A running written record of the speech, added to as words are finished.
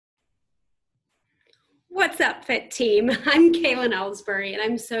What's up, Fit Team? I'm Klyn Elsbury, and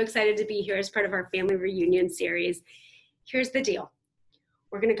I'm so excited to be here as part of our family reunion series. Here's the deal.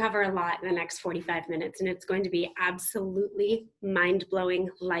 We're going to cover a lot in the next 45 minutes, and it's going to be absolutely mind-blowing,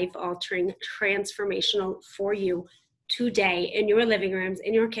 life-altering, transformational for you today in your living rooms,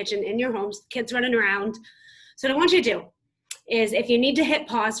 in your kitchen, in your homes, kids running around. So what I want you to do is, if you need to hit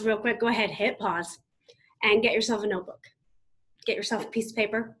pause real quick, go ahead, hit pause, and get yourself a notebook. Get yourself a piece of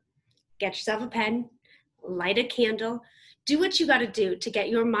paper. Get yourself a pen. Light a candle, do what you got to do to get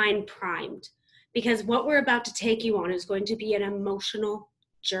your mind primed, because what we're about to take you on is going to be an emotional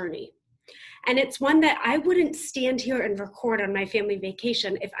journey. And it's one that I wouldn't stand here and record on my family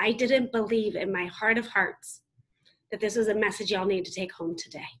vacation if I didn't believe in my heart of hearts that this is a message y'all need to take home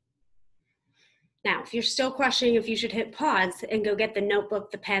today. Now, if you're still questioning if you should hit pause and go get the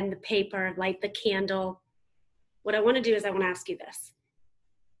notebook, the pen, the paper, light the candle, what I want to do is I want to ask you this.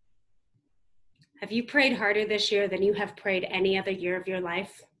 Have you prayed harder this year than you have prayed any other year of your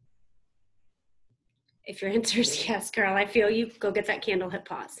life? If your answer is yes, girl, I feel you. Go get that candle, hit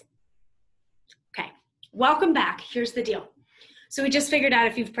pause. Okay, welcome back. Here's the deal. So we just figured out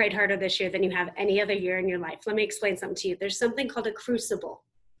if you've prayed harder this year than you have any other year in your life. Let me explain something to you. There's something called a crucible.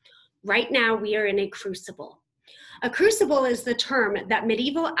 Right now, we are in a crucible. A crucible is the term that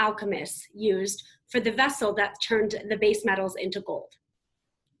medieval alchemists used for the vessel that turned the base metals into gold.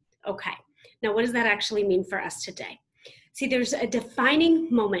 Okay. Now, what does that actually mean for us today? See, there's a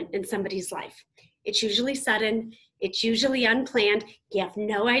defining moment in somebody's life. It's usually sudden. It's usually unplanned. You have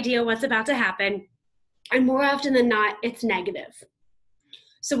no idea what's about to happen. And more often than not, it's negative.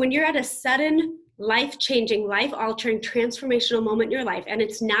 So when you're at a sudden, life-changing, life-altering, transformational moment in your life, and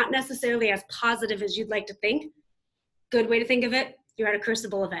it's not necessarily as positive as you'd like to think, good way to think of it, you're at a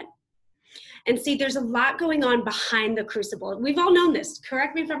crucible event. And see, there's a lot going on behind the crucible. We've all known this.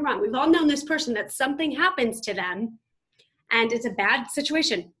 Correct me if I'm wrong. We've all known this person that something happens to them and it's a bad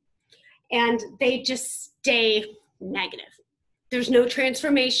situation and they just stay negative. There's no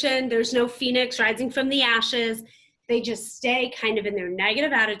transformation. There's no phoenix rising from the ashes. They just stay kind of in their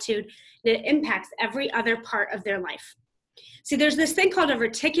negative attitude, and it impacts every other part of their life. See, there's this thing called a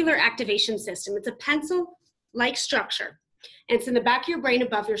reticular activation system. It's a pencil-like structure, and it's in the back of your brain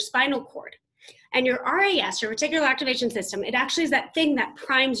above your spinal cord. And your RAS, your reticular activation system, it actually is that thing that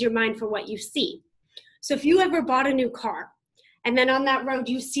primes your mind for what you see. So if you ever bought a new car, and then on that road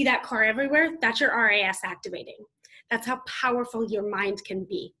you see that car everywhere, that's your RAS activating. That's how powerful your mind can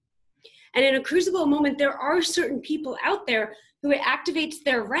be. And in a crucible moment, there are certain people out there who it activates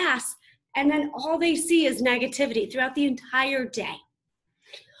their RAS, and then all they see is negativity throughout the entire day.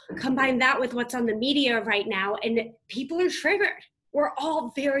 Combine that with what's on the media right now, and people are triggered. We're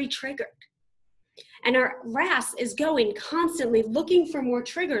all very triggered. And our RAS is going constantly looking for more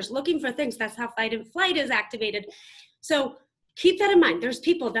triggers, looking for things. That's how fight and flight is activated. So keep that in mind. There's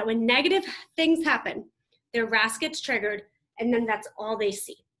people that when negative things happen, their RAS gets triggered, and then that's all they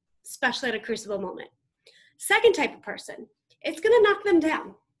see, especially at a crucible moment. Second type of person, it's going to knock them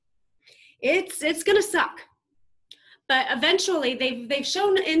down. It's going to suck. But eventually, they've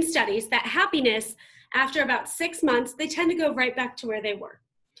shown in studies that happiness, after about 6 months, they tend to go right back to where they were.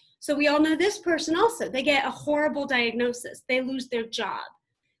 So we all know this person also. They get a horrible diagnosis. They lose their job.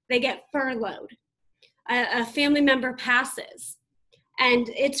 They get furloughed. A family member passes. And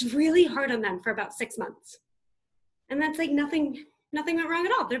it's really hard on them for about 6 months. And that's like nothing went wrong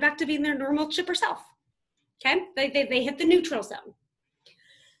at all. They're back to being their normal chipper self. Okay? They hit the neutral zone.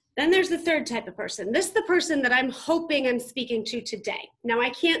 Then there's the third type of person. This is the person that I'm hoping I'm speaking to today. Now, I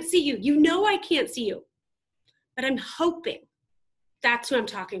can't see you. You know I can't see you. But I'm hoping that's who I'm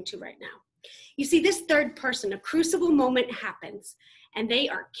talking to right now. You see, this third person, a crucible moment happens, and they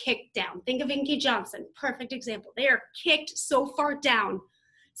are kicked down. Think of Inky Johnson, perfect example. They are kicked so far down,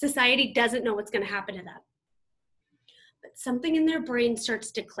 society doesn't know what's going to happen to them. But something in their brain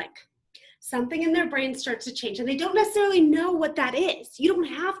starts to click. Something in their brain starts to change, and they don't necessarily know what that is. You don't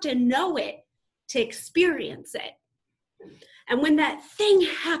have to know it to experience it. And when that thing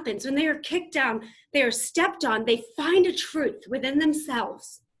happens, when they are kicked down, they are stepped on, they find a truth within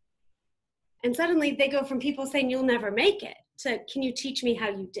themselves. And suddenly they go from people saying, you'll never make it, to, can you teach me how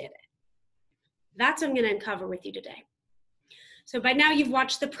you did it? That's what I'm going to uncover with you today. So by now you've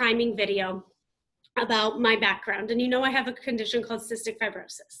watched the priming video about my background, and you know I have a condition called cystic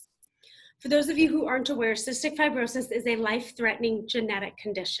fibrosis. For those of you who aren't aware, cystic fibrosis is a life-threatening genetic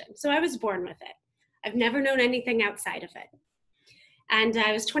condition. So I was born with it. I've never known anything outside of it. And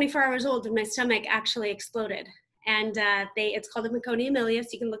I was 24 hours old when my stomach actually exploded. And it's called a meconium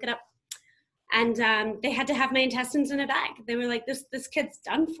ileus. You can look it up. And they had to have my intestines in a bag. They were like, this kid's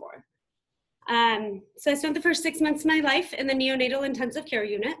done for. So I spent the first 6 months of my life in the neonatal intensive care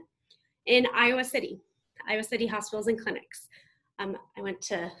unit in Iowa City hospitals and clinics. I went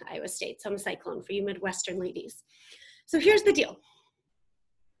to Iowa State, so I'm a cyclone for you Midwestern ladies. So here's the deal.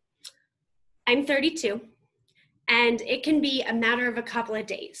 I'm 32, and it can be a matter of a couple of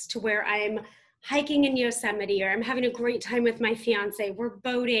days to where I'm hiking in Yosemite, or I'm having a great time with my fiance. We're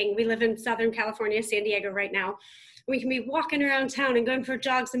boating. We live in Southern California, San Diego right now. We can be walking around town and going for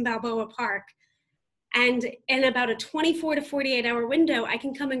jogs in Balboa Park. And in about a 24 to 48 hour window, I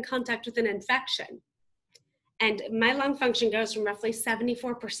can come in contact with an infection. And my lung function goes from roughly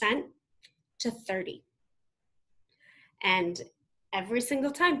 74% to 30. And every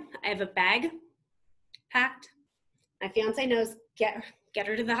single time I have a bag packed, my fiance knows, get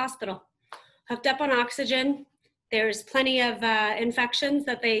her to the hospital. Hooked up on oxygen. There's plenty of infections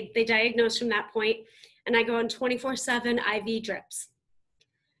that they diagnose from that point. And I go on 24/7 IV drips.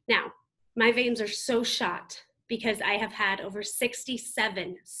 Now, my veins are so shot because I have had over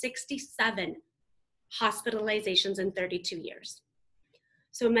 67 hospitalizations in 32 years.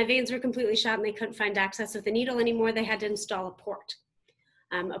 So my veins were completely shot and they couldn't find access with the needle anymore. They had to install a port.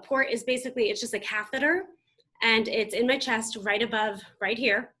 A port is basically, it's just a catheter, and it's in my chest right above, right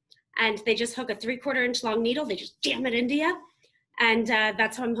here. And they just hook a 3/4 inch long needle. They just jam it into you. And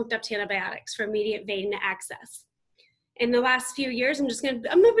that's how I'm hooked up to antibiotics for immediate vein access. In the last few years, I'm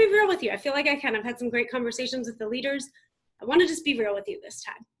gonna be real with you. I feel like I kind of had some great conversations with the leaders. I want to just be real with you this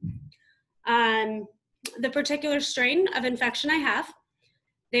time. The particular strain of infection I have,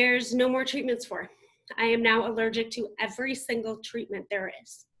 there's no more treatments for. I am now allergic to every single treatment there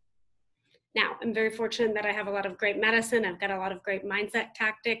is. Now, I'm very fortunate that I have a lot of great medicine. I've got a lot of great mindset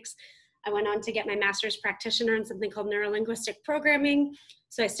tactics. I went on to get my master's practitioner in something called neurolinguistic programming.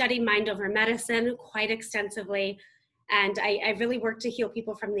 So I studied mind over medicine quite extensively. And I really work to heal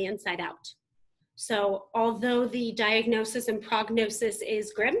people from the inside out. So although the diagnosis and prognosis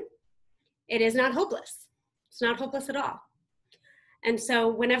is grim, it is not hopeless. It's not hopeless at all. And so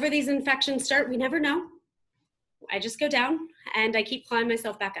whenever these infections start, we never know. I just go down and I keep climbing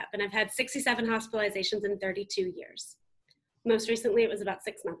myself back up. And I've had 67 hospitalizations in 32 years. Most recently, it was about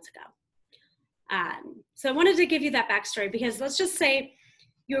 6 months ago. So I wanted to give you that backstory because let's just say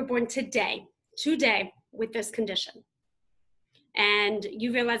you were born today with this condition. And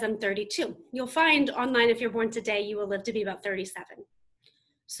you realize I'm 32. You'll find online if you're born today, you will live to be about 37.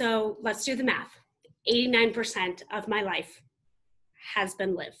 So let's do the math. 89% of my life has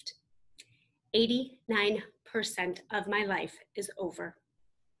been lived. 89% of my life is over.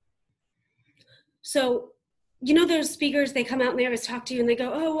 So, you know those speakers, they come out and they always talk to you and they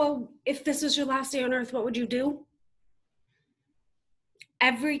go, oh, well, if this was your last day on earth, what would you do?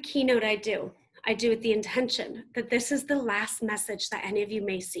 Every keynote I do with the intention that this is the last message that any of you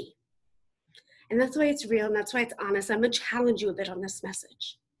may see. And that's why it's real and that's why it's honest. I'm gonna challenge you a bit on this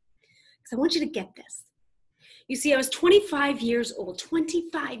message because I want you to get this. You see, I was 25 years old,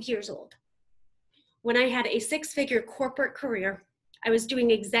 when I had a 6-figure corporate career. I was doing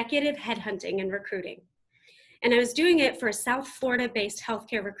executive headhunting and recruiting. And I was doing it for a South Florida-based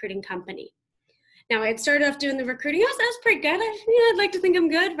healthcare recruiting company. Now, I had started off doing the recruiting. I was pretty good. I'd like to think I'm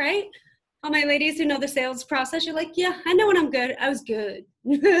good, right? All my ladies who know the sales process, you're like, yeah, I know when I'm good. I was good.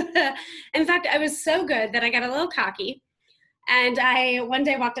 In fact, I was so good that I got a little cocky. And I one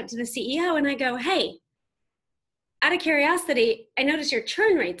day walked up to the CEO and I go, hey, out of curiosity, I noticed your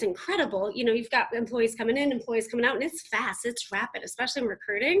churn rate's incredible. You know, you've got employees coming in, employees coming out, and it's fast, it's rapid, especially in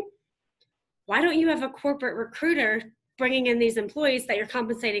recruiting. Why don't you have a corporate recruiter bringing in these employees that you're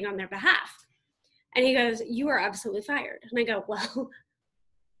compensating on their behalf? And he goes, you are absolutely fired. And I go, well,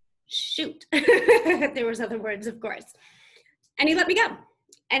 shoot. There was other words, of course. And he let me go.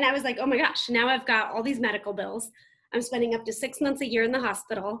 And I was like, oh my gosh, now I've got all these medical bills. I'm spending up to 6 months a year in the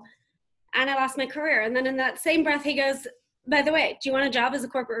hospital. And I lost my career. And then in that same breath, he goes, by the way, do you want a job as a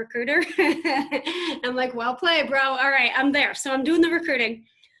corporate recruiter? I'm like, well played, bro. All right, I'm there. So I'm doing the recruiting.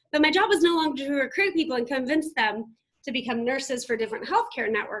 But my job was no longer to recruit people and convince them to become nurses for different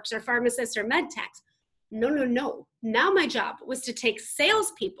healthcare networks or pharmacists or med techs. No. Now my job was to take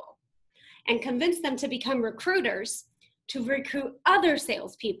salespeople and convince them to become recruiters to recruit other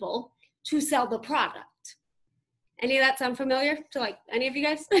salespeople to sell the product. Any of that sound familiar to like any of you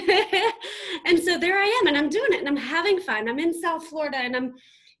guys? And so there I am and I'm doing it and I'm having fun. I'm in South Florida and I'm,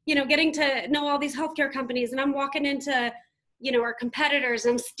 getting to know all these healthcare companies and I'm walking into, our competitors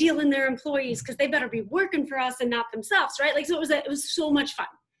and I'm stealing their employees because they better be working for us and not themselves, right? Like, so it was so much fun.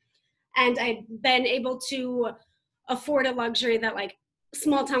 And I'd been able to afford a luxury that like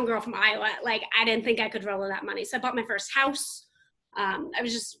small town girl from Iowa, like I didn't think I could roll with that money. So I bought my first house. I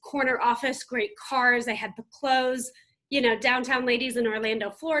was just corner office, great cars. I had the clothes, downtown ladies in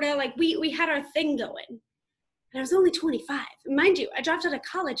Orlando, Florida. Like we had our thing going. And I was only 25. Mind you, I dropped out of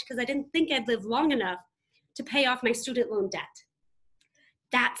college because I didn't think I'd live long enough to pay off my student loan debt.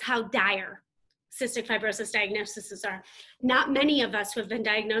 That's how dire cystic fibrosis diagnoses are. Not many of us who have been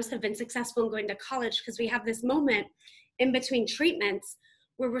diagnosed have been successful in going to college because we have this moment in between treatments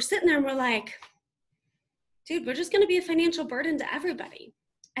where we're sitting there and we're like, dude, we're just going to be a financial burden to everybody.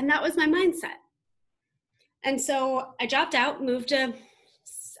 And that was my mindset. And so I dropped out, moved to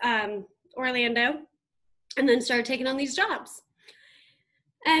Orlando, and then started taking on these jobs.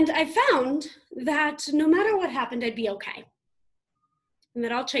 And I found that no matter what happened, I'd be okay. And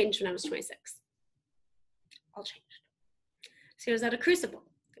that all changed when I was 26. All changed. So it was at a crucible.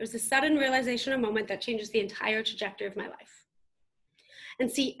 It was a sudden realization, a moment that changes the entire trajectory of my life.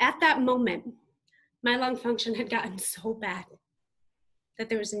 And see, at that moment, my lung function had gotten so bad that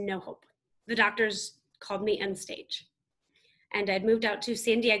there was no hope. The doctors called me end stage. And I'd moved out to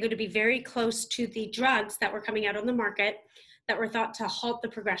San Diego to be very close to the drugs that were coming out on the market that were thought to halt the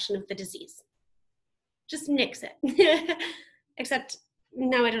progression of the disease. Just nix it. Except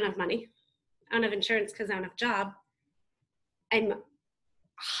now I don't have money. I don't have insurance because I don't have a job. I'm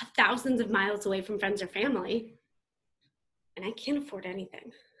thousands of miles away from friends or family, and I can't afford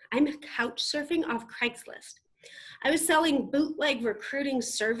anything. I'm couch surfing off Craigslist. I was selling bootleg recruiting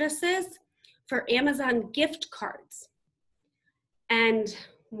services for Amazon gift cards. And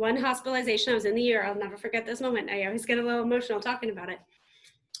one hospitalization, I was in the ER, I'll never forget this moment. I always get a little emotional talking about it.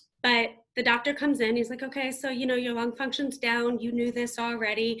 But the doctor comes in, he's like, okay, so your lung function's down. You knew this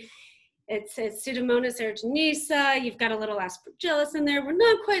already. It's Pseudomonas aeruginosa. You've got a little aspergillus in there. We're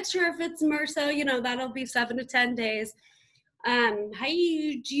not quite sure if it's MRSA. That'll be 7 to 10 days. Do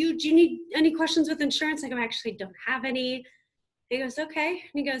you need any questions with insurance? I go, I actually don't have any. He goes, okay. And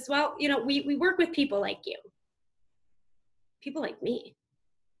he goes, well, we work with people like you. People like me.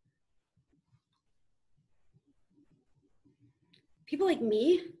 People like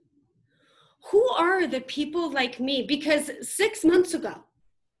me? Who are the people like me? Because 6 months ago,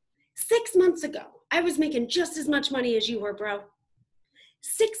 I was making just as much money as you were, bro.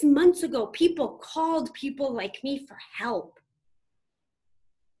 6 months ago, people called people like me for help.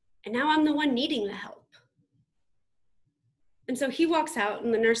 And now I'm the one needing the help. And so he walks out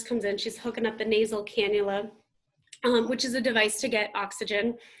and the nurse comes in. She's hooking up the nasal cannula, which is a device to get oxygen.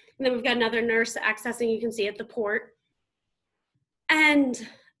 And then we've got another nurse accessing, you can see at the port. And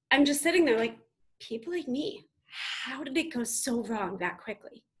I'm just sitting there like, people like me, how did it go so wrong that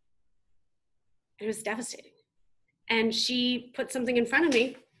quickly? It was devastating. And she put something in front of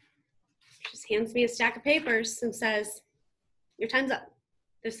me, just hands me a stack of papers and says, your time's up.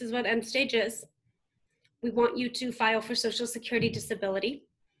 This is what end stage is. We want you to file for Social Security disability.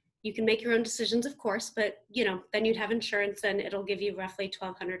 You can make your own decisions, of course, but then you'd have insurance and it'll give you roughly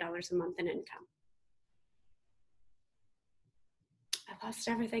 $1,200 a month in income. I lost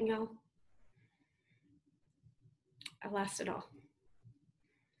everything, y'all. I lost it all.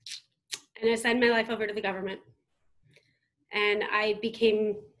 And I signed my life over to the government. And I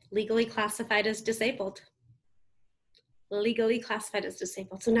became legally classified as disabled. Legally classified as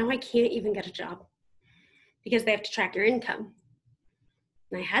disabled. So now I can't even get a job because they have to track your income.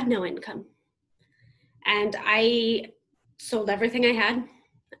 And I had no income. And I sold everything I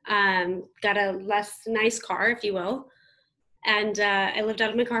had, got a less nice car, if you will. And I lived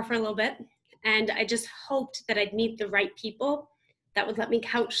out of my car for a little bit. And I just hoped that I'd meet the right people that would let me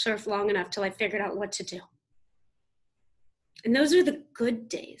couch surf long enough till I figured out what to do. And those are the good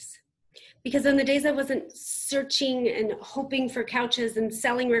days. Because on the days I wasn't searching and hoping for couches and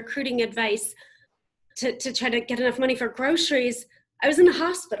selling recruiting advice to try to get enough money for groceries, I was in a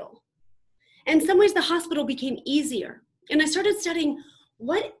hospital. And in some ways the hospital became easier. And I started studying,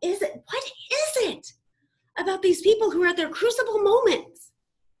 what is it about these people who are at their crucible moments?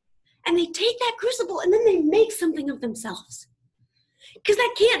 And they take that crucible and then they make something of themselves. Because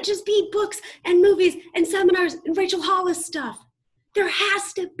that can't just be books and movies and seminars and Rachel Hollis stuff. There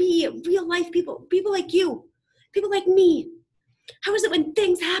has to be real life people like you, people like me. How is it when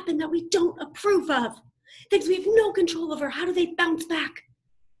things happen that we don't approve of? Things we have no control over, how do they bounce back?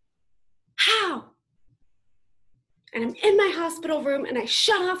 How? And I'm in my hospital room and I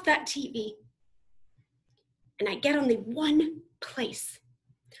shut off that TV and I get on the one place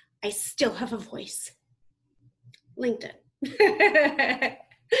I still have a voice. LinkedIn.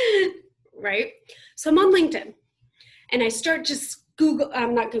 Right? So I'm on LinkedIn and I start just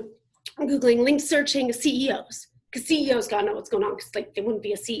Googling, link searching CEOs, because CEOs gotta know what's going on, because they wouldn't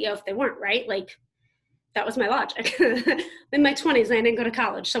be a CEO if they weren't, right? That was my logic. In my 20s, I didn't go to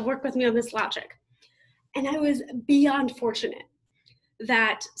college, so work with me on this logic. And I was beyond fortunate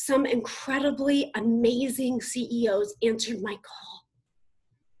that some incredibly amazing CEOs answered my call.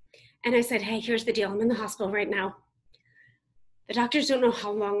 And I said, hey, here's the deal. I'm in the hospital right now. The doctors don't know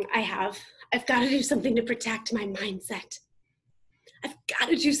how long I have. I've got to do something to protect my mindset. I've got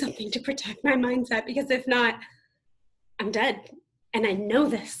to do something to protect my mindset, because if not, I'm dead. And I know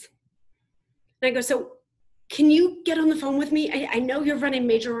this. And I go, so can you get on the phone with me? I know you're running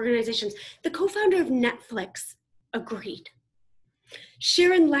major organizations. The co-founder of Netflix agreed.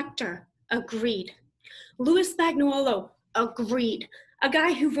 Sharon Lecter agreed. Louis Spagnuolo agreed. A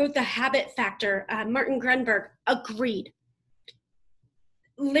guy who wrote The Habit Factor, Martin Grenberg, agreed.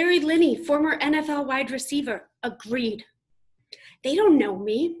 Larry Linney, former NFL wide receiver, agreed. They don't know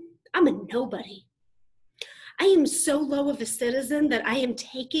me. I'm a nobody. I am so low of a citizen that I am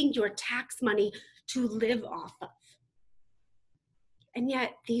taking your tax money to live off of. And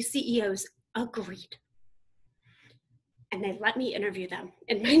yet these CEOs agreed. And they let me interview them.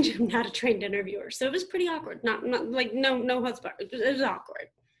 And mind you, I'm not a trained interviewer, so it was pretty awkward. Not like no chutzpah. It was awkward.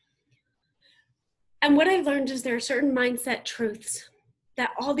 And what I learned is there are certain mindset truths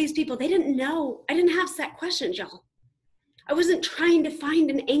that all these people, they didn't know. I didn't have set questions, y'all. I wasn't trying to find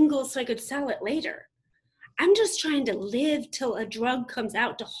an angle so I could sell it later. I'm just trying to live till a drug comes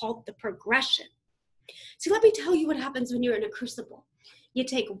out to halt the progression. See, let me tell you what happens when you're in a crucible. You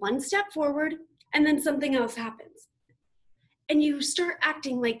take one step forward and then something else happens. And you start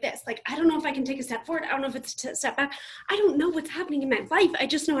acting like this, like, I don't know if I can take a step forward. I don't know if it's a step back. I don't know what's happening in my life. I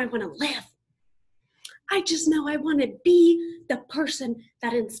just know I want to live. I just know I want to be the person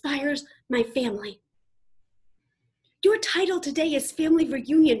that inspires my family. Your title today is Family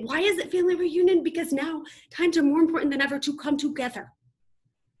Reunion. Why is it Family Reunion? Because now times are more important than ever to come together.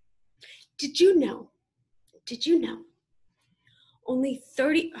 Did you know, only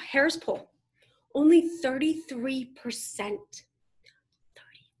Harris poll, only 33%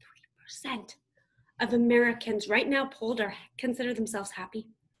 of Americans right now polled are consider themselves happy.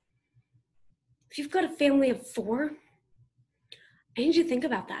 If you've got a family of 4, I need you to think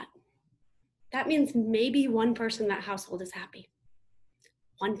about that. That means maybe one person in that household is happy.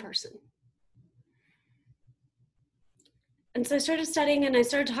 One person. And so I started studying and I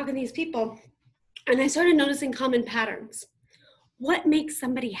started talking to these people and I started noticing common patterns. What makes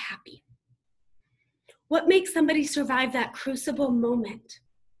somebody happy? What makes somebody survive that crucible moment?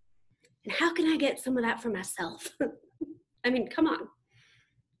 And how can I get some of that for myself? I mean, come on.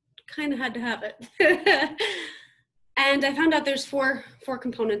 Kind of had to have it. And I found out there's four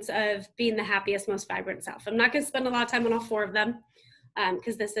components of being the happiest, most vibrant self. I'm not going to spend a lot of time on all 4 of them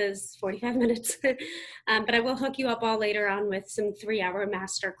because this is 45 minutes. But I will hook you up all later on with some 3-hour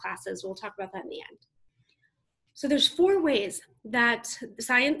master classes. We'll talk about that in the end. So there's 4 ways that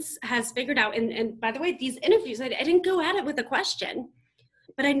science has figured out. And by the way, these interviews, I didn't go at it with a question,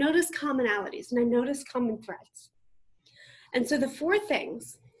 but I noticed commonalities and I noticed common threads. And so the 4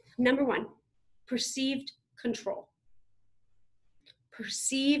 things, number 1, perceived control.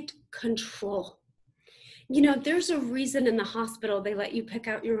 Perceived control. You know, there's a reason in the hospital they let you pick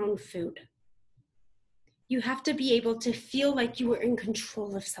out your own food. You have to be able to feel like you were in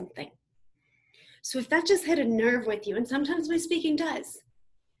control of something. So if that just hit a nerve with you, and sometimes my speaking does,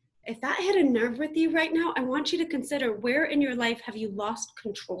 if that hit a nerve with you right now, I want you to consider where in your life have you lost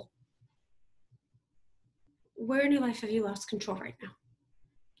control? Where in your life have you lost control right now?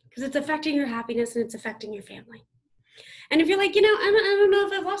 Because it's affecting your happiness and it's affecting your family. And if you're like, you know, I don't know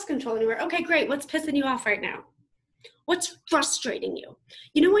if I've lost control anywhere. Okay, great. What's pissing you off right now? What's frustrating you?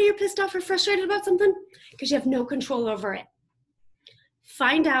 You know why you're pissed off or frustrated about something? Because you have no control over it.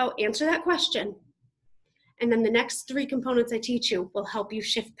 Find out, answer that question. And then the next 3 components I teach you will help you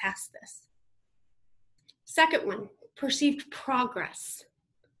shift past this. Second one, perceived progress.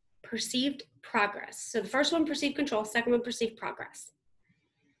 Perceived progress. So the first one, perceived control. Second one, perceived progress.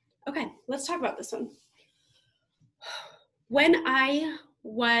 Okay, let's talk about this one. When I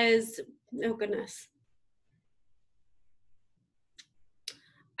was,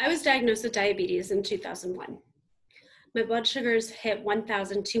 I was diagnosed with diabetes in 2001. My blood sugars hit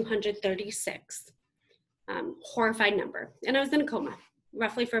 1,236, horrified number. And I was in a coma,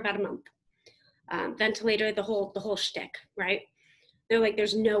 roughly for about a month. Ventilator, the whole shtick, right? They're like,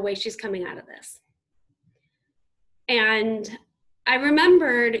 there's no way she's coming out of this. And I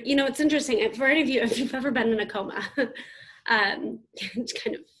remembered, you know, it's interesting, for any of you, if you've ever been in a coma, it's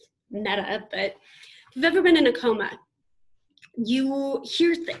kind of meta, but if you've ever been in a coma, you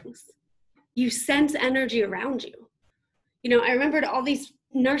hear things, you sense energy around you. You know, I remembered all these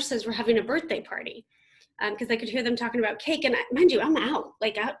nurses were having a birthday party because I could hear them talking about cake. And mind you, I'm out.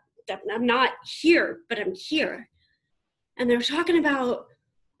 Like, I'm not here, but I'm here. And they're talking about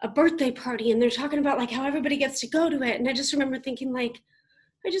a birthday party, and they're talking about like how everybody gets to go to it. And I just remember thinking like,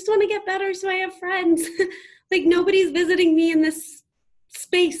 I just want to get better so I have friends. Like, nobody's visiting me in this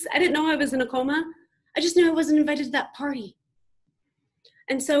space. I didn't know I was in a coma. I just knew I wasn't invited to that party.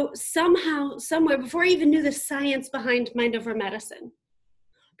 And so somehow, somewhere, before I even knew the science behind mind over medicine,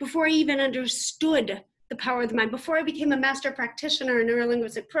 before I even understood the power of the mind, before I became a master practitioner in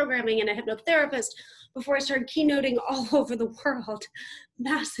neurolinguistic programming and a hypnotherapist, before I started keynoting all over the world,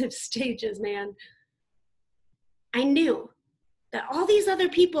 massive stages, man, I knew that all these other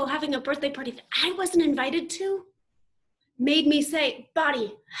people having a birthday party that I wasn't invited to made me say,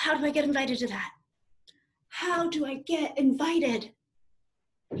 body, how do I get invited to that? How do I get invited?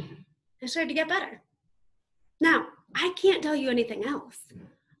 I started to get better. Now, I can't tell you anything else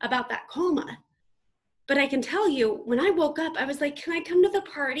about that coma, but I can tell you when I woke up, I was like, can I come to the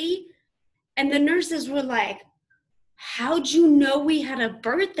party? And the nurses were like, how'd you know we had a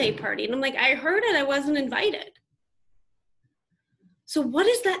birthday party? And I'm like, I heard it, I wasn't invited. So what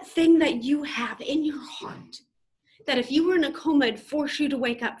is that thing that you have in your heart that if you were in a coma, it'd force you to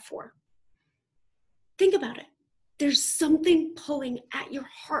wake up for? Think about it. There's something pulling at your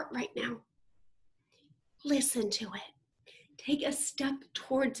heart right now. Listen to it. Take a step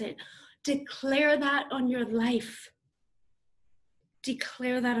towards it. Declare that on your life.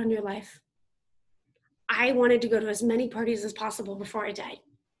 Declare that on your life. I wanted to go to as many parties as possible before I died.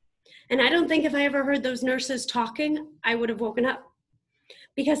 And I don't think if I ever heard those nurses talking, I would have woken up.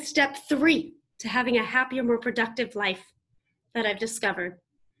 Because step 3 to having a happier, more productive life that I've discovered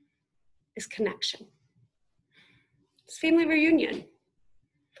is connection. It's family reunion.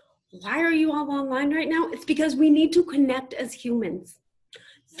 Why are you all online right now? It's because we need to connect as humans.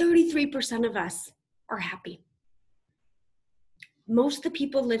 33% of us are happy. Most of the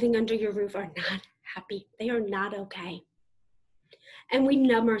people living under your roof are not happy. They are not okay. And we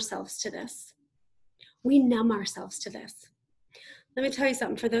numb ourselves to this. We numb ourselves to this. Let me tell you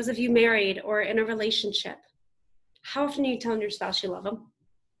something. For those of you married or in a relationship, how often are you telling your spouse you love them?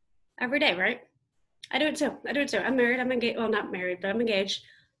 Every day, right? I do it too. I'm married. I'm engaged. Well, not married, but I'm engaged.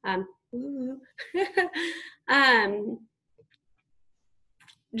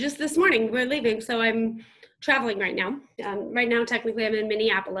 Just this morning, we're leaving, so I'm traveling right now. Right now, technically, I'm in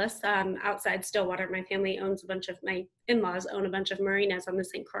Minneapolis, outside Stillwater. My family owns my in-laws own a bunch of marinas on the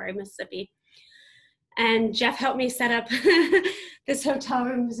St. Croix, Mississippi. And Jeff helped me set up this hotel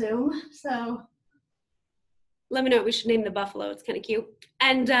room Zoom. So let me know what we should name the buffalo. It's kind of cute.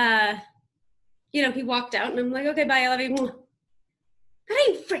 And, he walked out and I'm like, okay, bye, I love you. That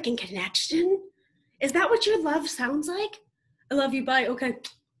ain't freaking connection. Is that what your love sounds like? I love you, bye, okay.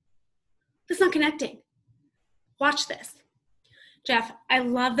 That's not connecting. Watch this. Jeff, I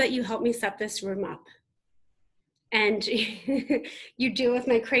love that you helped me set this room up. And you deal with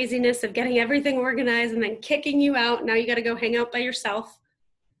my craziness of getting everything organized and then kicking you out. Now you got to go hang out by yourself.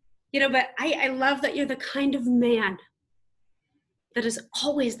 But I love that you're the kind of man that is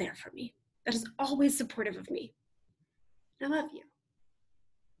always there for me, that is always supportive of me. I love you.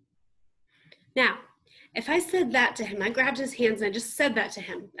 Now, if I said that to him, I grabbed his hands and I just said that to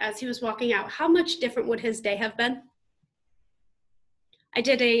him as he was walking out, how much different would his day have been? I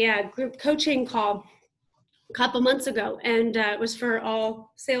did a group coaching call a couple months ago, and it was for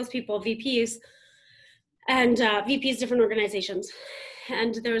all salespeople, VPs, and VPs, different organizations.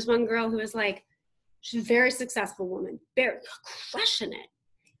 And there was one girl who was like, she's a very successful woman, very crushing it.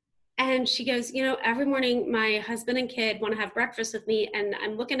 And she goes, every morning my husband and kid want to have breakfast with me, and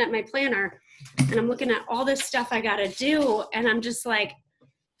I'm looking at my planner and I'm looking at all this stuff I got to do. And I'm just like,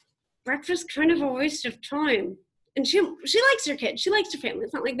 breakfast kind of a waste of time. And she likes her kids. She likes her family.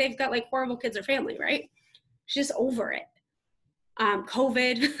 It's not like they've got like horrible kids or family, right? She's just over it.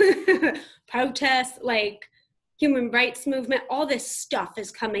 COVID, protests, like human rights movement, all this stuff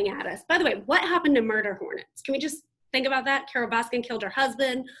is coming at us. By the way, what happened to murder hornets? Can we just think about that? Carol Baskin killed her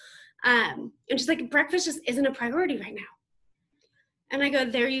husband. And she's like, breakfast just isn't a priority right now. And I go,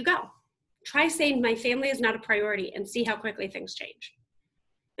 there you go. Try saying my family is not a priority and see how quickly things change.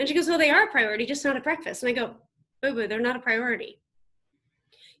 And she goes, well, they are a priority, just not at breakfast. And I go, boo-boo, they're not a priority.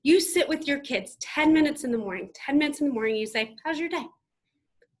 You sit with your kids 10 minutes in the morning, you say, how's your day?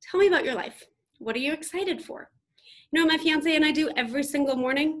 Tell me about your life. What are you excited for? My fiance and I do every single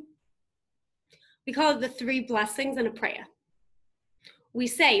morning. We call it the 3 blessings and a prayer.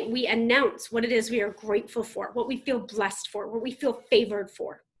 We announce what it is we are grateful for, what we feel blessed for, what we feel favored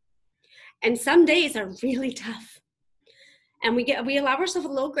for. And some days are really tough. And we allow ourselves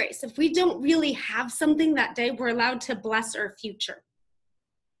a little grace. If we don't really have something that day, we're allowed to bless our future.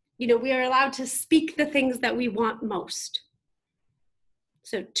 You know, we are allowed to speak the things that we want most.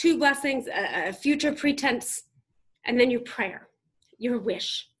 So 2 blessings, a future pretense, and then your prayer, your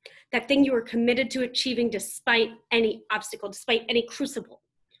wish, that thing you are committed to achieving despite any obstacle, despite any crucible.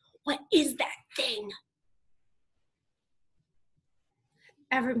 What is that thing?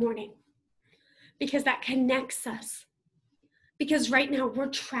 Every morning, because that connects us. Because right now we're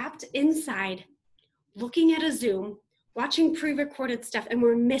trapped inside, looking at a Zoom, watching pre-recorded stuff, and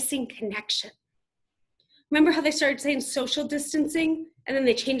we're missing connection. Remember how they started saying social distancing, and then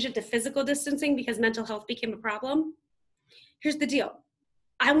they changed it to physical distancing because mental health became a problem? Here's the deal.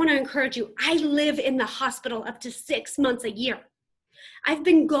 I want to encourage you. I live in the hospital up to 6 months a year. I've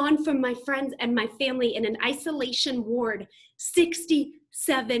been gone from my friends and my family in an isolation ward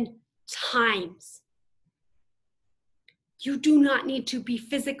 67 times. You do not need to be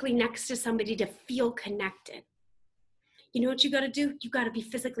physically next to somebody to feel connected. You know what you got to do? You got to be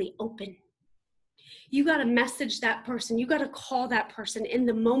physically open. You got to message that person. You got to call that person in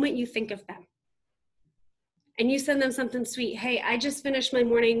the moment you think of them. And you send them something sweet. Hey, I just finished my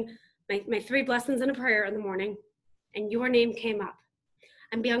morning, my 3 blessings and a prayer in the morning, and your name came up.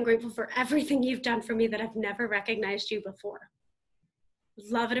 I'm beyond grateful for everything you've done for me that I've never recognized you before.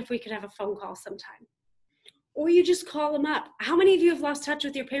 Love it if we could have a phone call sometime. Or you just call them up. How many of you have lost touch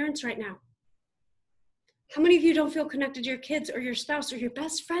with your parents right now? How many of you don't feel connected to your kids or your spouse or your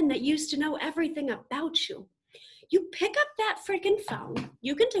best friend that used to know everything about you? You pick up that freaking phone.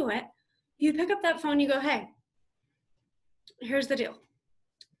 You can do it. You pick up that phone, you go, hey, here's the deal.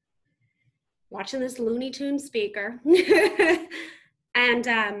 Watching this Looney Tunes speaker.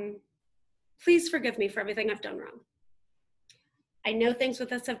 And please forgive me for everything I've done wrong. I know things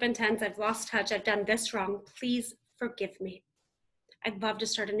with us have been tense. I've lost touch. I've done this wrong. Please forgive me. I'd love to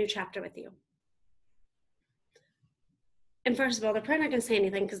start a new chapter with you. And first of all, they're probably not going to say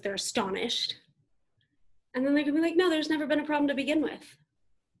anything because they're astonished. And then they can be like, no, there's never been a problem to begin with.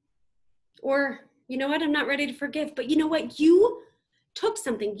 Or, you know what, I'm not ready to forgive. But you know what? You took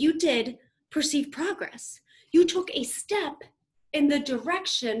something. You did perceive progress. You took a step in the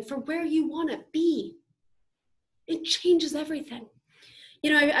direction for where you want to be. It changes everything.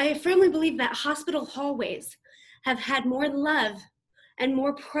 You know, I firmly believe that hospital hallways have had more love and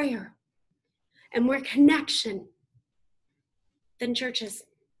more prayer and more connection than churches,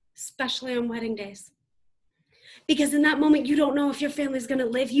 especially on wedding days. Because in that moment, you don't know if your family's going to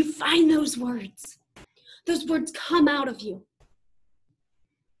live. You find those words. Those words come out of you.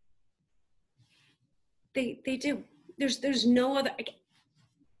 They do. There's no other.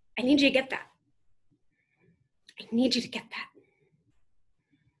 I need you to get that. I need you to get that.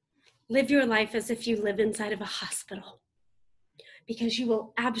 Live your life as if you live inside of a hospital, because you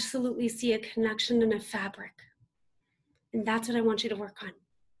will absolutely see a connection and a fabric. And that's what I want you to work on.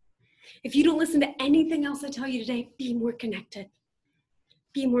 If you don't listen to anything else I tell you today, be more connected.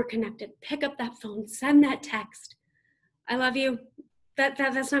 Be more connected. Pick up that phone. Send that text. I love you.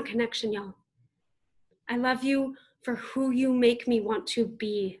 That's not connection, y'all. I love you for who you make me want to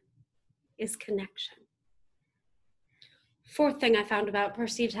be is connection. 4th thing I found about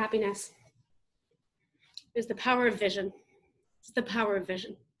perceived happiness is the power of vision. It's the power of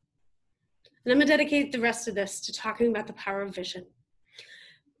vision. And I'm going to dedicate the rest of this to talking about the power of vision.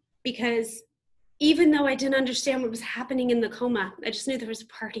 Because even though I didn't understand what was happening in the coma, I just knew there was a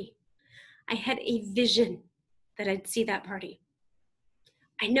party. I had a vision that I'd see that party.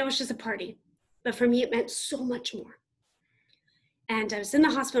 I know it's just a party, but for me, it meant so much more. And I was in the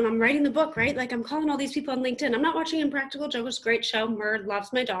hospital, and I'm writing the book, right? Like, I'm calling all these people on LinkedIn. I'm not watching Impractical Jokers, great show. Murd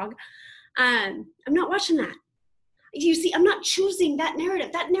loves my dog. I'm not watching that. You see, I'm not choosing that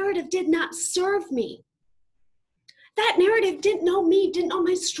narrative. That narrative did not serve me. That narrative didn't know me, didn't know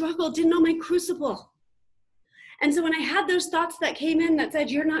my struggle, didn't know my crucible. And so when I had those thoughts that came in that said,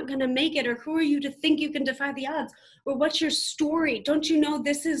 you're not going to make it, or who are you to think you can defy the odds? Or what's your story? Don't you know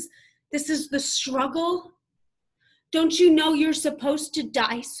this is the struggle? Don't you know you're supposed to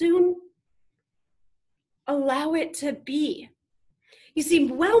die soon? Allow it to be. You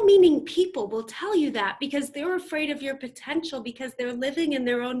see, well-meaning people will tell you that because they're afraid of your potential, because they're living in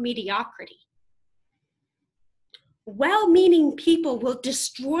their own mediocrity. Well-meaning people will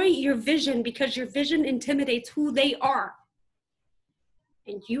destroy your vision because your vision intimidates who they are.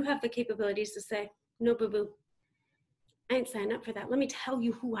 And you have the capabilities to say, no, boo-boo, I ain't signing up for that. Let me tell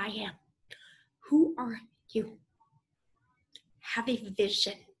you who I am. Who are you? Have a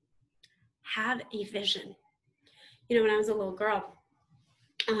vision. Have a vision. You know, when I was a little girl,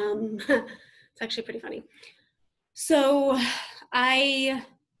 it's actually pretty funny. So I'm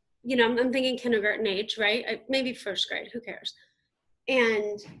thinking kindergarten age, right? Maybe first grade, who cares?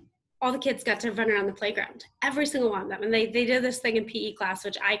 And all the kids got to run around the playground, every single one of them. And they did this thing in PE class,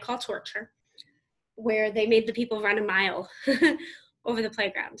 which I call torture, where they made the people run a mile over the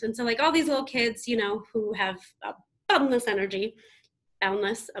playground. And so like all these little kids, who have a boundless energy,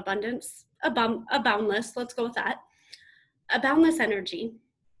 boundless abundance, a boundless, let's go with that, a boundless energy,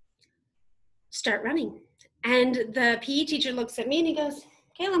 start running. And the PE teacher looks at me and he goes,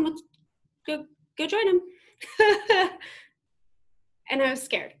 Kaylin, let's go join him. And I was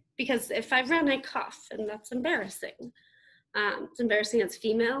scared because if I run, I cough, and that's embarrassing. It's embarrassing as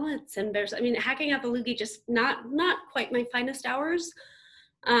female. It's embarrassing. I mean, hacking out the loogie, just not quite my finest hours.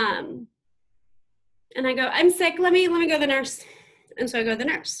 And I go, I'm sick. Let me go to the nurse. And so I go to the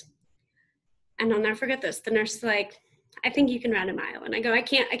nurse. And I'll never forget this. The nurse is like, I think you can run a mile. And I go, I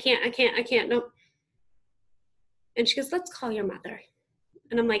can't. Nope. And she goes, let's call your mother.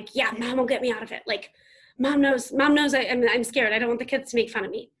 And I'm like, yeah, mom will get me out of it. Like, mom knows I'm scared. I don't want the kids to make fun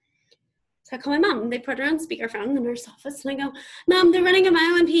of me. So I call my mom, and they put her on speakerphone in the nurse office, and I go, Mom, they're running a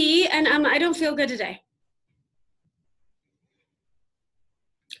mile in PE, and I don't feel good today.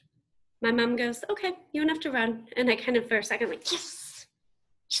 My mom goes, okay, you don't have to run. And I kind of, for a second, like, yes,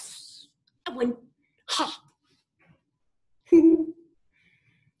 I win, ha. And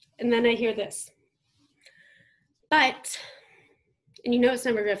then I hear this, but, and it's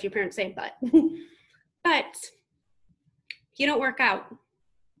never good if your parents say but, but if you don't work out,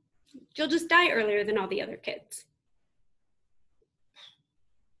 you'll just die earlier than all the other kids.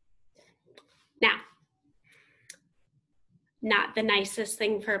 Now, not the nicest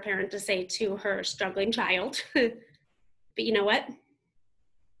thing for a parent to say to her struggling child, but you know what?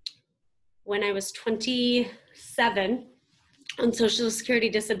 When I was 27 on Social Security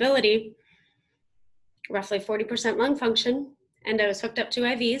disability, roughly 40% lung function, and I was hooked up to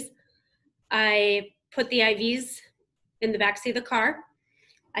IVs, I put the IVs in the backseat of the car.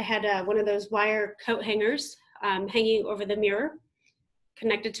 I had one of those wire coat hangers hanging over the mirror,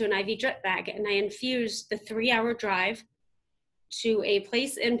 connected to an IV drip bag, and I infused the 3-hour drive to a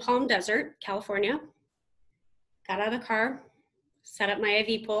place in Palm Desert, California, got out of the car, set up my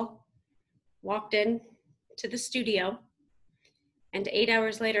IV pole, walked in to the studio, and 8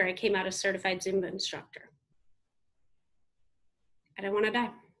 hours later, I came out a certified Zumba instructor. I didn't want to die.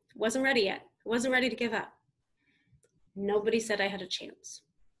 Wasn't ready yet. Wasn't ready to give up. Nobody said I had a chance.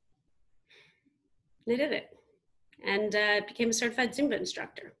 And I did it, and became a certified Zumba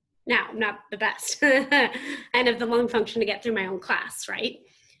instructor. Now, I'm not the best. I have the lung function to get through my own class, right?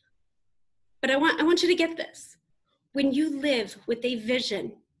 But I want you to get this. When you live with a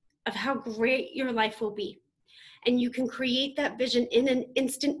vision of how great your life will be, and you can create that vision in an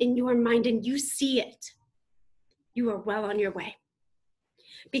instant in your mind, and you see it, you are well on your way.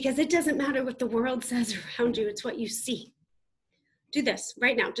 Because it doesn't matter what the world says around you, it's what you see. Do this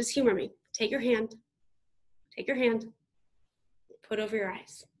right now, just humor me. Take your hand, put over your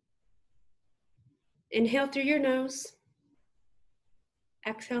eyes. Inhale through your nose,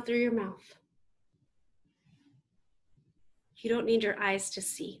 exhale through your mouth. You don't need your eyes to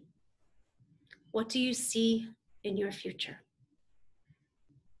see. What do you see in your future?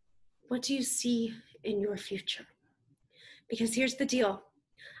 What do you see in your future? Because here's the deal.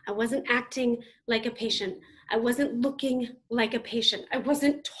 I wasn't acting like a patient. I wasn't looking like a patient. I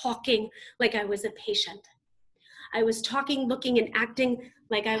wasn't talking like I was a patient. I was talking, looking, and acting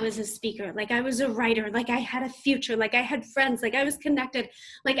like I was a speaker, like I was a writer, like I had a future, like I had friends, like I was connected,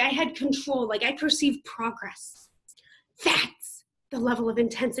 like I had control, like I perceived progress. That's the level of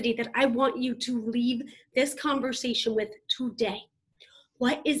intensity that I want you to leave this conversation with today.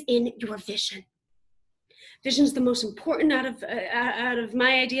 What is in your vision? Vision is the most important out of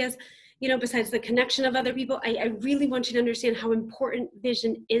my ideas, besides the connection of other people. I really want you to understand how important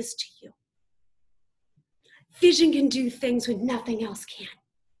vision is to you. Vision can do things when nothing else can.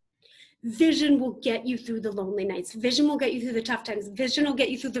 Vision will get you through the lonely nights. Vision will get you through the tough times. Vision will get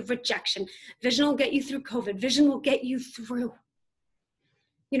you through the rejection. Vision will get you through COVID. Vision will get you through.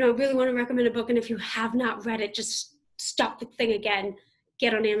 I really want to recommend a book, and if you have not read it, just stop the thing again.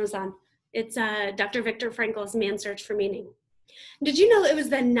 Get on Amazon. It's Dr. Viktor Frankl's Man's Search for Meaning. Did you know it was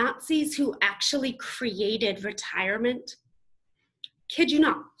the Nazis who actually created retirement? Kid you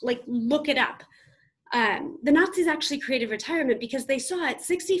not, look it up. The Nazis actually created retirement because they saw at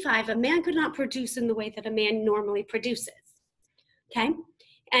 65, a man could not produce in the way that a man normally produces, okay?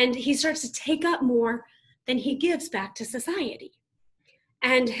 And he starts to take up more than he gives back to society.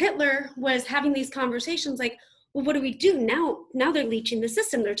 And Hitler was having these conversations like, well, what do we do? Now they're leeching the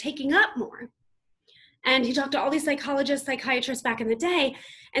system. They're taking up more. And he talked to all these psychologists, psychiatrists back in the day,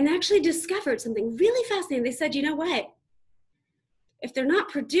 and they actually discovered something really fascinating. They said, you know what? If they're not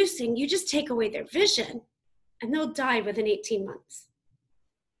producing, you just take away their vision and they'll die within 18 months.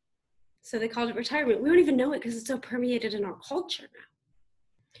 So they called it retirement. We don't even know it because it's so permeated in our culture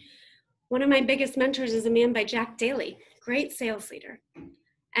now. One of my biggest mentors is a man by Jack Daly, great sales leader.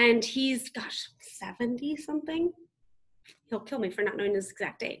 And he's, 70 something. He'll kill me for not knowing his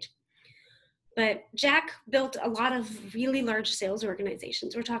exact age. But Jack built a lot of really large sales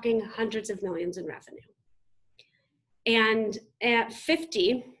organizations. We're talking hundreds of millions in revenue. And at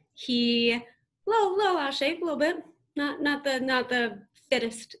 50, he, little out of shape, a little bit, not the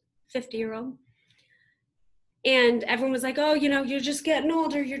fittest 50-year-old. And everyone was like, oh, you're just getting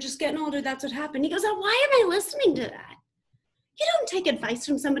older. You're just getting older. That's what happened. He goes, oh, why am I listening to that? You don't take advice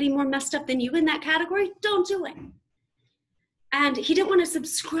from somebody more messed up than you in that category. Don't do it. And he didn't want to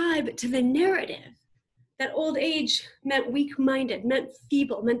subscribe to the narrative that old age meant weak-minded, meant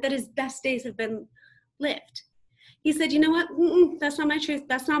feeble, meant that his best days have been lived. He said, you know what? That's not my truth.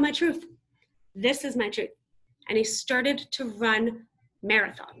 That's not my truth. This is my truth. And he started to run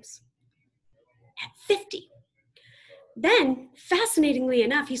marathons at 50. Then, fascinatingly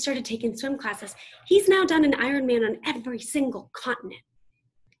enough, he started taking swim classes. He's now done an Ironman on every single continent.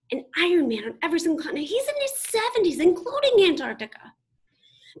 An Ironman on every single continent. He's in his 70s, including Antarctica,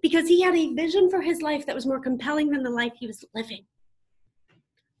 because he had a vision for his life that was more compelling than the life he was living.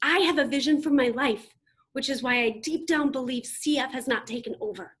 I have a vision for my life, which is why I deep down believe CF has not taken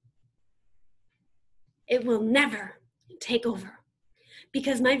over. It will never take over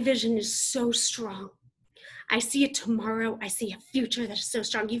because my vision is so strong. I see it tomorrow. I see a future that is so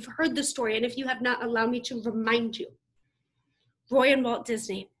strong. You've heard the story, and if you have not, allow me to remind you. Roy and Walt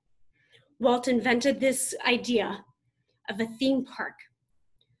Disney. Walt invented this idea of a theme park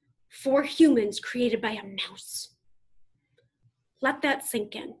for humans created by a mouse. Let that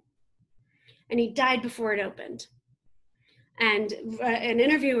sink in. And he died before it opened. And an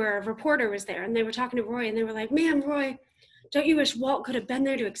interviewer, a reporter was there, and they were talking to Roy, and they were like, man, Roy, don't you wish Walt could have been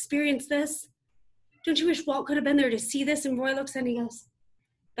there to experience this? Don't you wish Walt could have been there to see this? And Roy looks at him and he goes,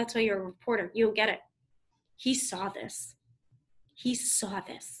 that's why you're a reporter. You don't get it. He saw this. He saw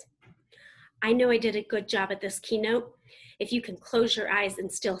this. I know I did a good job at this keynote. If you can close your eyes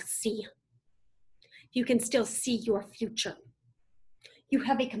and still see, you can still see your future. You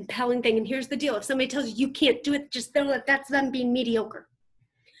have a compelling thing. And here's the deal. If somebody tells you you can't do it, just know that that's them being mediocre.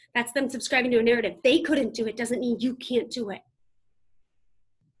 That's them subscribing to a narrative. They couldn't do it doesn't mean you can't do it.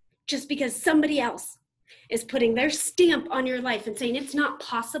 Just because somebody else is putting their stamp on your life and saying it's not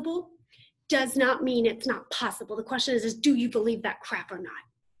possible does not mean it's not possible. The question is do you believe that crap or not?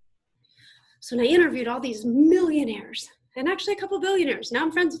 So when I interviewed all these millionaires and actually a couple of billionaires, now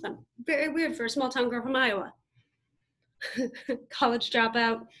I'm friends with them. Very weird for a small town girl from Iowa. College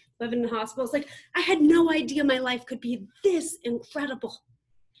dropout, living in hospitals. Like, I had no idea my life could be this incredible.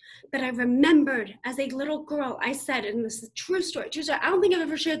 But I remembered as a little girl, I said, and this is a true story, I don't think I've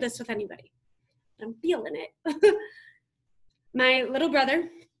ever shared this with anybody, but I'm feeling it. My little brother,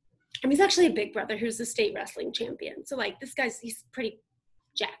 and he's actually a big brother who's a state wrestling champion. So like this guy's, he's pretty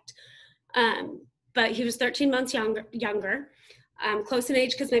jacked. But he was 13 months younger, close in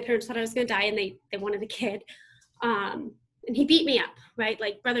age because my parents thought I was going to die and they wanted a kid. And he beat me up, right?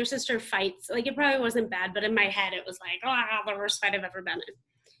 Like brother-sister fights. Like it probably wasn't bad, but in my head it was like, oh, the worst fight I've ever been in.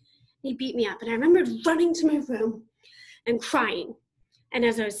 He beat me up and I remembered running to my room and crying. And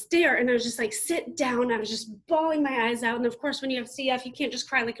as I was there and I was just like, sit down, I was just bawling my eyes out. And of course, when you have CF, you can't just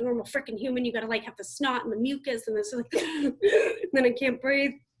cry like a normal freaking human. You got to like have the snot and the mucus and this like, and then I can't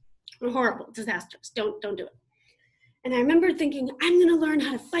breathe. Horrible, disastrous. Don't do it. And I remember thinking, I'm going to learn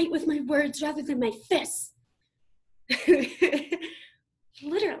how to fight with my words rather than my fists.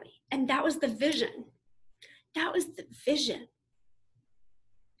 Literally. And that was the vision. That was the vision.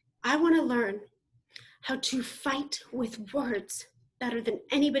 I want to learn how to fight with words better than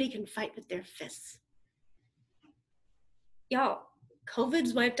anybody can fight with their fists. Y'all,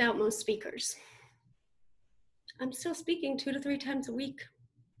 COVID's wiped out most speakers. I'm still speaking 2 to 3 times a week.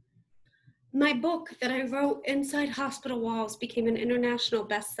 My book that I wrote inside hospital walls became an international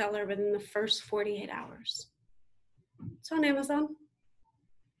bestseller within the first 48 hours. It's on Amazon.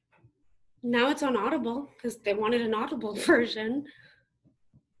 Now it's on Audible because they wanted an Audible version.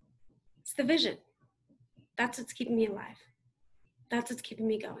 It's the vision. That's what's keeping me alive. That's what's keeping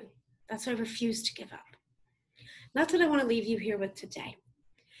me going. That's why I refuse to give up. That's what I want to leave you here with today.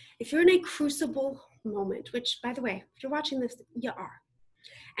 If you're in a crucible moment, which by the way, if you're watching this, you are.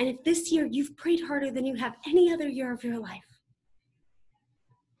 And if this year you've prayed harder than you have any other year of your life,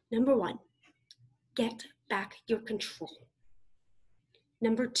 number one, get back your control.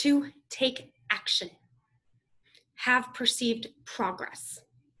 Number 2, take action. Have perceived progress.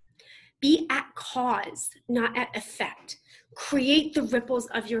 Be at cause, not at effect. Create the ripples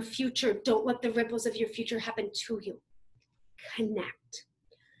of your future. Don't let the ripples of your future happen to you. Connect.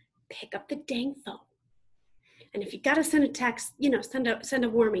 Pick up the dang phone. And if you got to send a text, send a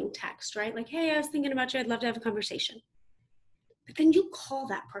warming text, right? Like, hey, I was thinking about you. I'd love to have a conversation. But then you call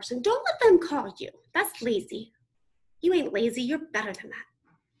that person. Don't let them call you. That's lazy. You ain't lazy. You're better than that.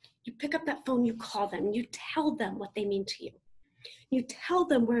 You pick up that phone, you call them, you tell them what they mean to you. You tell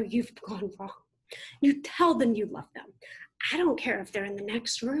them where you've gone wrong. You tell them you love them. I don't care if they're in the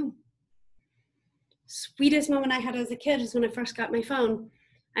next room. Sweetest moment I had as a kid is when I first got my phone.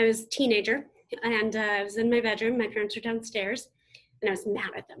 I was a teenager and I was in my bedroom. My parents were downstairs and I was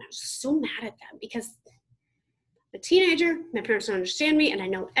mad at them. I was so mad at them because I'm a teenager, my parents don't understand me, and I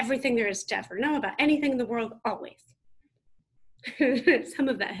know everything there is to ever know about anything in the world, always. Some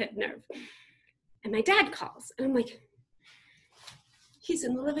of that hit nerve. And my dad calls and I'm like, he's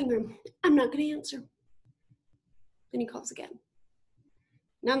in the living room. I'm not going to answer. Then he calls again.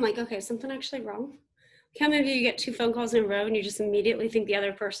 Now I'm like, okay, is something actually wrong? How many of you get 2 phone calls in a row and you just immediately think the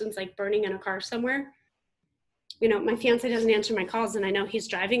other person's like burning in a car somewhere? My fiance doesn't answer my calls and I know he's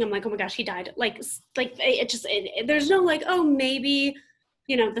driving. I'm like, oh my gosh, he died. There's no like, oh, maybe,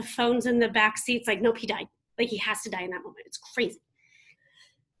 the phone's in the back seat. It's like, nope, he died. Like he has to die in that moment. It's crazy.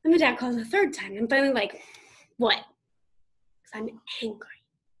 And my dad calls a 3rd time. I'm finally like, what? Because I'm angry.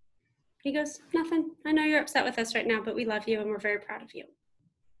 He goes, nothing. I know you're upset with us right now, but we love you and we're very proud of you.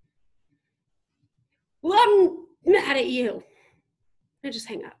 Well, I'm mad at you. I just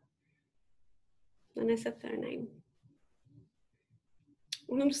hang up. And I said their name.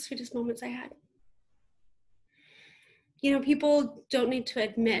 One of the sweetest moments I had. People don't need to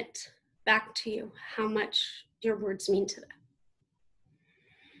admit back to you how much your words mean to them.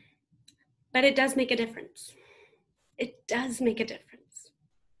 But it does make a difference. It does make a difference.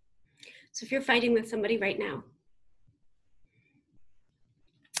 So if you're fighting with somebody right now,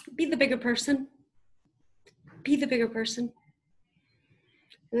 be the bigger person. Be the bigger person.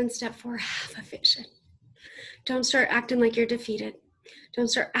 And then step 4, have a vision. Don't start acting like you're defeated. Don't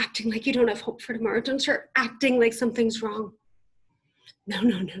start acting like you don't have hope for tomorrow. Don't start acting like something's wrong. No.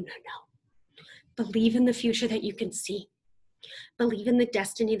 Believe in the future that you can see. Believe in the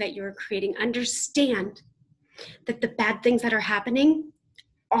destiny that you're creating. Understand that the bad things that are happening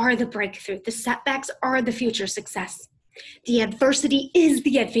are the breakthrough. The setbacks are the future success. The adversity is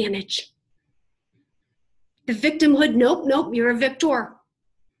the advantage. The victimhood, nope, you're a victor.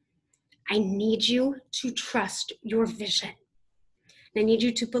 I need you to trust your vision. And I need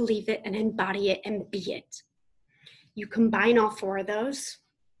you to believe it and embody it and be it. You combine all 4 of those,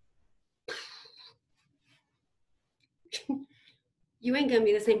 you ain't gonna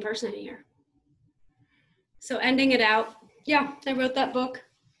be the same person in a year. So ending it out, yeah, I wrote that book.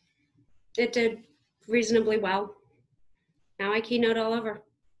 It did reasonably well. Now I keynote all over.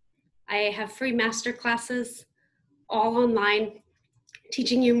 I have free master classes, all online,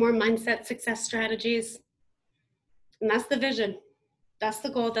 teaching you more mindset success strategies. And that's the vision. That's the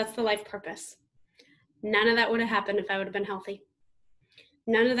goal. That's the life purpose. None of that would have happened if I would have been healthy.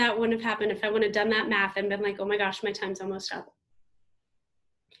 None of that wouldn't have happened if I would have done that math and been like, oh my gosh, my time's almost up.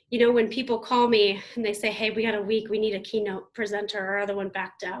 When people call me and they say, hey, we got a week, we need a keynote presenter, our other one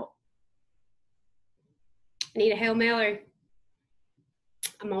backed out. I need a Hail Mary.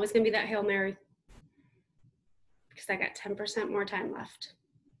 I'm always going to be that Hail Mary because I got 10% more time left.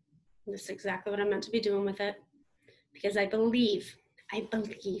 And this is exactly what I'm meant to be doing with it because I believe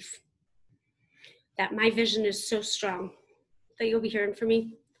that my vision is so strong that you'll be hearing from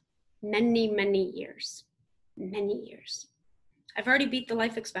me many, many years. I've already beat the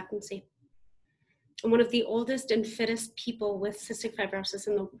life expectancy. I'm one of the oldest and fittest people with cystic fibrosis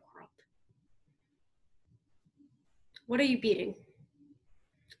in the world. What are you beating?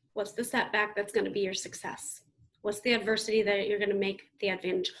 What's the setback that's going to be your success? What's the adversity that you're going to make the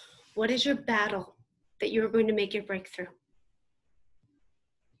advantage? What is your battle that you're going to make your breakthrough?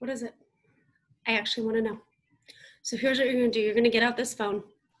 What is it? I actually want to know. So here's what you're going to do. You're going to get out this phone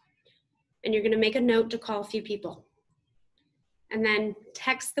and you're going to make a note to call a few people. And then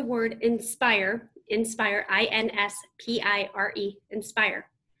text the word inspire, I-N-S-P-I-R-E, inspire,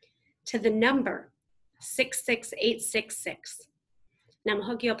 to the number 66866. And I'm going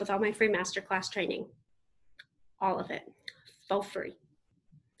to hook you up with all my free masterclass training. All of it, for free.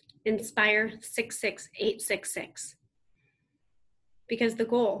 Inspire 66866. Because the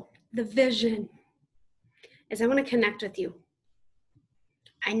goal, the vision, is I want to connect with you.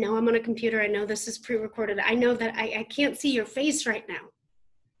 I know I'm on a computer. I know this is pre-recorded. I know that I can't see your face right now.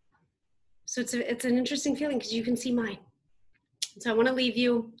 So it's an interesting feeling because you can see mine. So I want to leave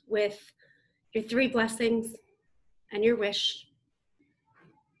you with your 3 blessings and your wish.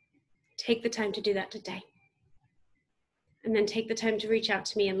 Take the time to do that today. And then take the time to reach out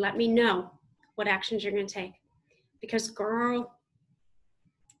to me and let me know what actions you're going to take. Because girl,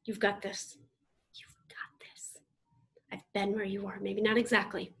 you've got this. You've got this. I've been where you are. Maybe not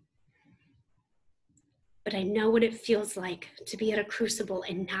exactly. But I know what it feels like to be at a crucible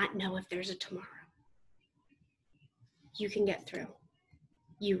and not know if there's a tomorrow. You can get through.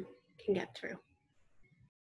 You can get through.